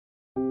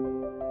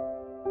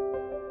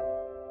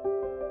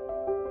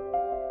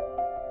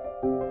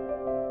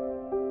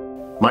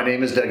My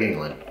name is Doug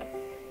Englen.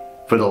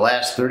 For the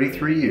last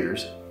 33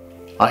 years,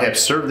 I have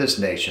served this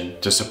nation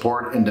to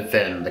support and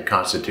defend the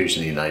Constitution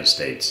of the United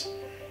States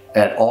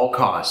at all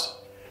costs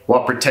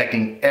while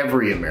protecting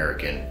every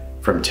American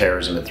from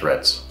terrorism and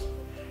threats.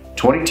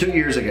 22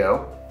 years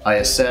ago, I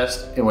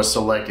assessed and was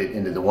selected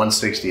into the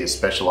 160th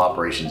Special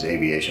Operations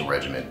Aviation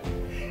Regiment.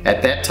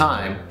 At that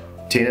time,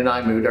 Tina and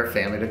I moved our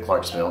family to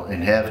Clarksville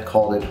and have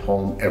called it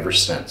home ever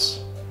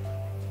since.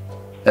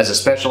 As a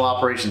Special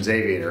Operations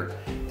Aviator,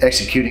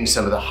 executing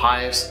some of the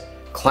highest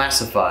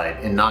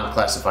classified and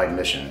non-classified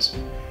missions,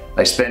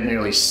 I spent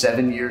nearly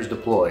 7 years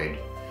deployed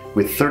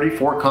with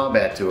 34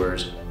 combat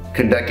tours,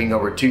 conducting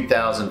over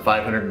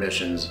 2,500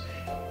 missions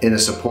in the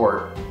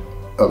support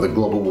of the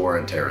global war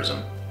on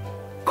terrorism,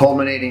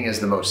 culminating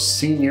as the most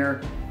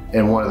senior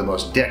and one of the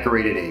most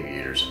decorated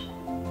aviators.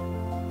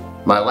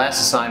 My last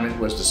assignment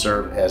was to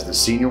serve as the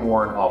Senior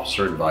Warrant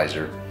Officer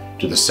Advisor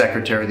to the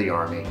Secretary of the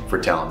Army for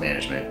Talent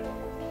Management.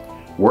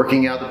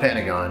 Working out the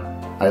Pentagon,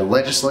 I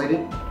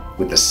legislated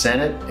with the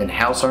Senate and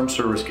House Armed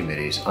Service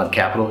Committees on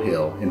Capitol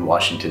Hill in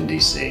Washington,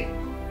 D.C.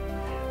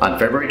 On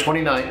February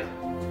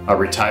 29th, I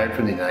retired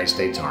from the United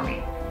States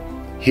Army.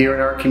 Here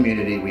in our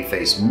community, we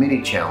face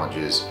many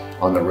challenges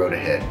on the road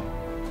ahead.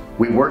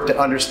 We work to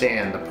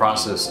understand the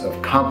process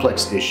of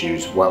complex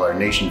issues while our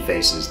nation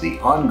faces the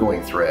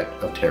ongoing threat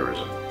of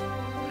terrorism.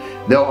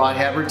 Though I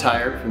have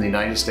retired from the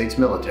United States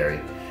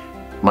military,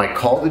 my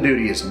call to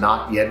duty is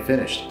not yet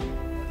finished.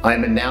 I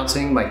am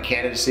announcing my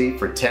candidacy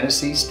for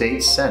Tennessee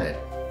State Senate,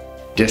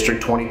 District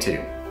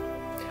 22.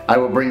 I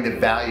will bring the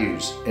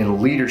values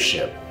and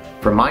leadership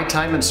from my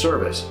time in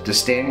service to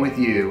stand with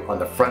you on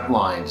the front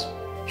lines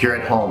here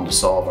at home to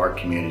solve our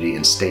community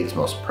and state's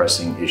most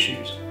pressing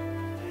issues.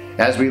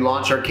 As we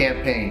launch our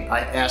campaign, I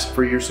ask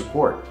for your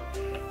support.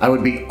 I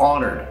would be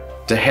honored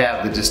to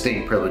have the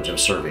distinct privilege of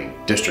serving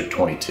District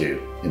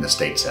 22 in the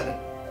State Senate.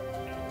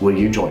 Will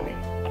you join me?